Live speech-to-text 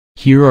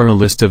Here are a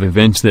list of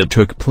events that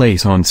took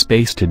place on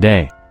space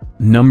today.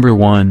 Number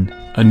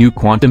 1. A new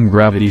quantum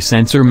gravity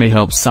sensor may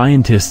help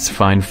scientists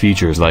find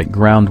features like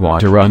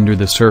groundwater under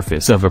the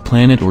surface of a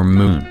planet or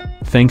moon,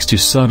 thanks to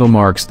subtle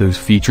marks those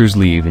features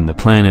leave in the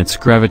planet's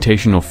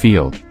gravitational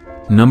field.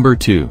 Number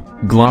 2.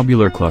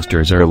 Globular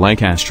clusters are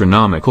like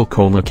astronomical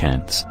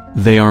coelacanths.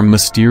 They are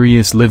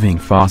mysterious living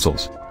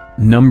fossils.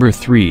 Number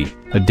 3.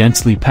 A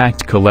densely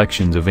packed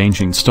collections of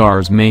ancient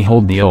stars may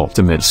hold the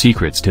ultimate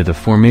secrets to the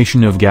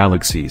formation of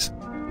galaxies.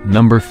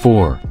 Number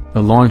 4.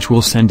 A launch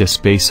will send a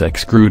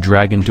SpaceX Crew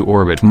Dragon to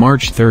orbit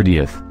March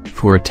 30th,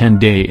 for a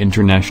 10-day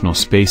International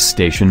Space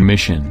Station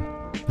mission.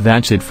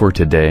 That's it for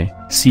today.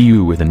 See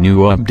you with a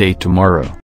new update tomorrow.